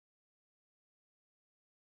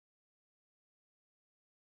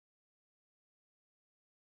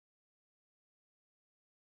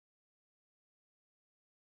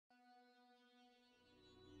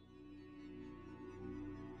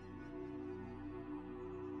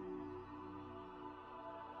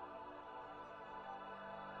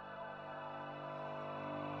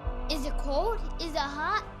Is it cold? Is it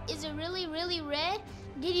hot? Is it really, really red?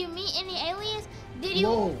 Did you meet any aliens? Did you...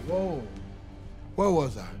 Whoa. Where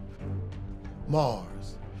was I?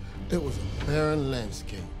 Mars. It was a barren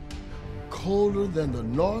landscape, colder than the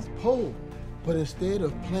North Pole. But instead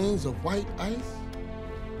of plains of white ice,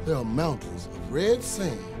 there are mountains of red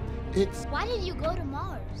sand. It's Why did you go to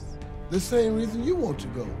Mars? the same reason you want to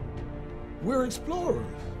go. We're explorers.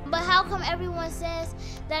 But how come everyone says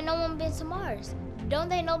that no one been to Mars? Don't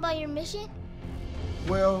they know about your mission?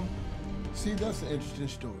 Well, see, that's an interesting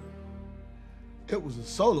story. It was a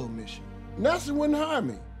solo mission. NASA wouldn't hire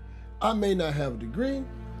me. I may not have a degree,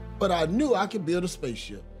 but I knew I could build a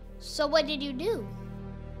spaceship. So what did you do?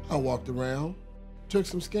 I walked around, took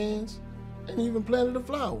some scans, and even planted a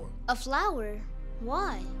flower. A flower?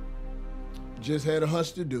 Why? Just had a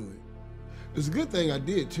hunch to do it. It's a good thing I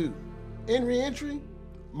did, too. In re-entry,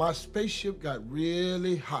 my spaceship got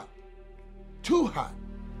really hot. Too hot.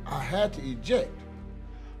 I had to eject.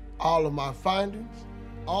 All of my findings,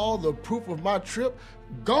 all the proof of my trip,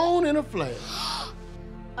 gone in a flash.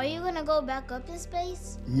 Are you gonna go back up in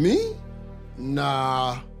space? Me?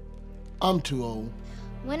 Nah, I'm too old.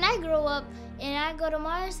 When I grow up and I go to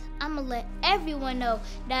Mars, I'm gonna let everyone know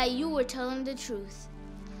that you were telling the truth.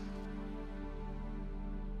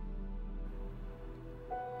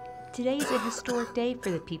 Today is a historic day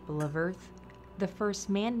for the people of Earth. The first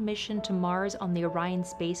manned mission to Mars on the Orion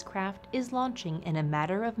spacecraft is launching in a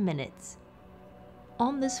matter of minutes.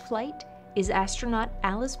 On this flight is astronaut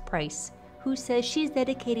Alice Price, who says she's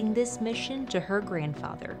dedicating this mission to her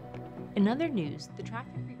grandfather. In other news, the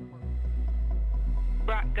traffic report...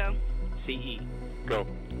 Rock, go. CE, Go.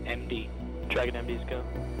 MD, Dragon MDs go.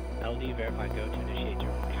 LD, verify go to initiate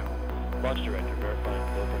your own count. Launch director,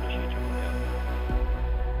 verifying go for initiate your own count.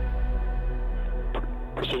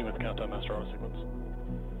 Proceeding with the countdown master auto sequence.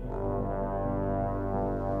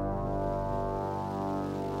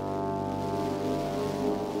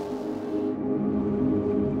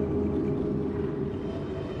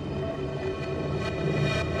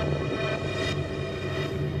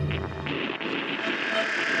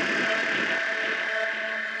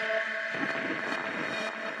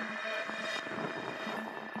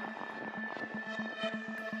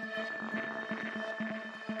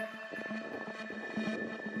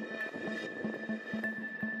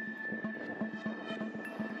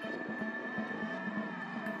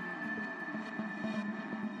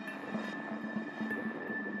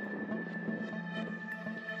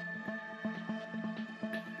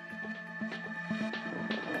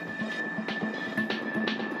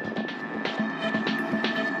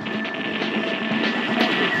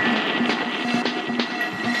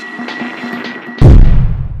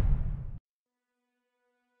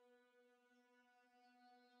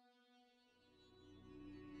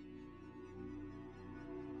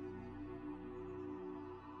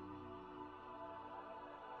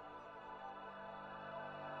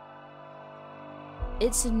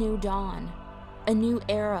 It's a new dawn, a new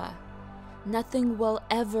era. Nothing will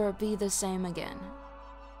ever be the same again.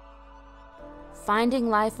 Finding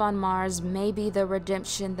life on Mars may be the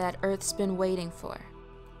redemption that Earth's been waiting for.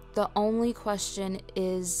 The only question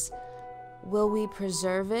is, will we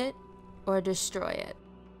preserve it or destroy it?